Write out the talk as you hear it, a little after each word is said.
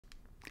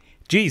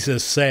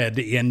Jesus said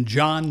in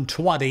John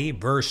 20,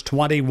 verse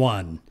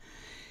 21,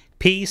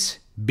 "Peace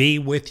be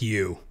with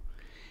you.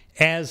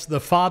 As the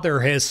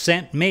Father has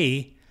sent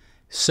me,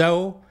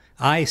 so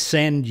I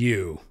send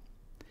you."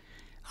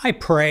 I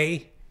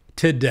pray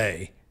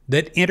today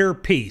that inner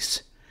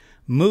peace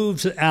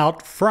moves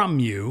out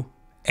from you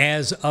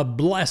as a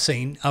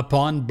blessing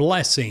upon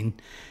blessing,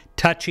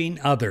 touching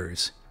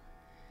others.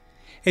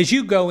 As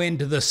you go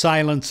into the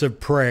silence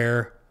of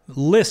prayer,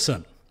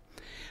 listen.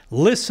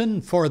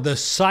 Listen for the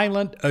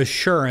silent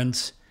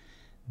assurance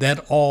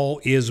that all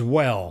is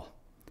well.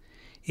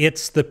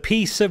 It's the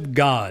peace of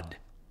God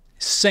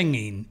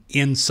singing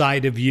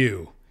inside of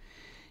you.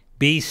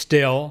 Be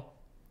still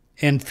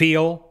and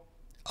feel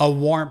a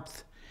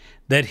warmth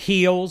that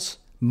heals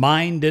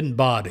mind and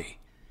body.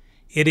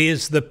 It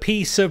is the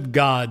peace of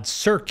God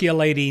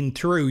circulating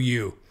through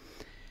you.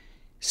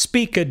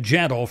 Speak a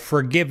gentle,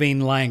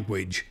 forgiving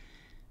language.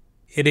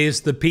 It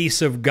is the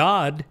peace of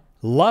God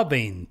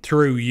loving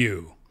through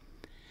you.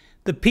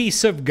 The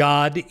peace of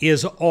God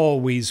is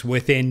always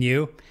within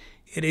you.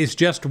 It is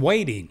just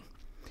waiting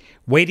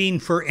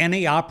for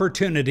any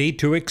opportunity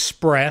to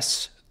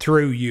express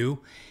through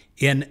you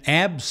in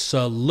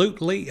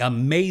absolutely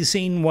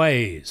amazing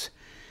ways.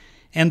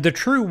 And the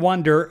true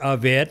wonder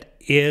of it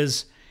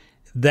is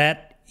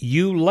that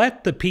you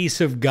let the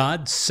peace of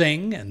God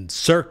sing and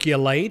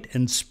circulate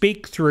and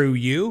speak through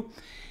you,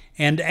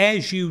 and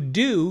as you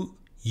do,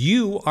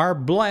 you are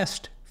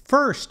blessed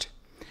first.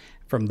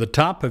 From the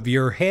top of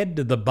your head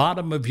to the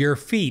bottom of your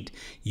feet,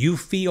 you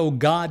feel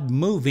God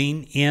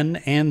moving in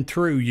and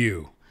through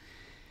you.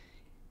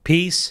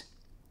 Peace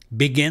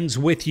begins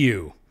with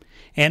you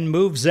and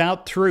moves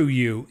out through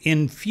you,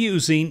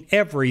 infusing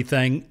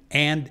everything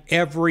and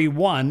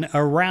everyone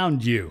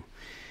around you.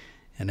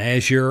 And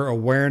as your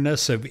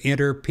awareness of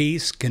inner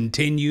peace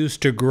continues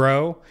to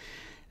grow,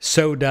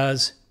 so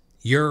does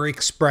your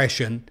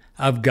expression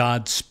of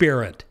God's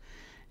Spirit.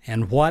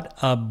 And what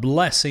a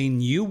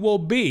blessing you will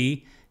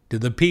be to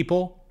the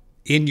people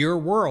in your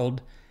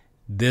world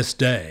this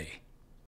day.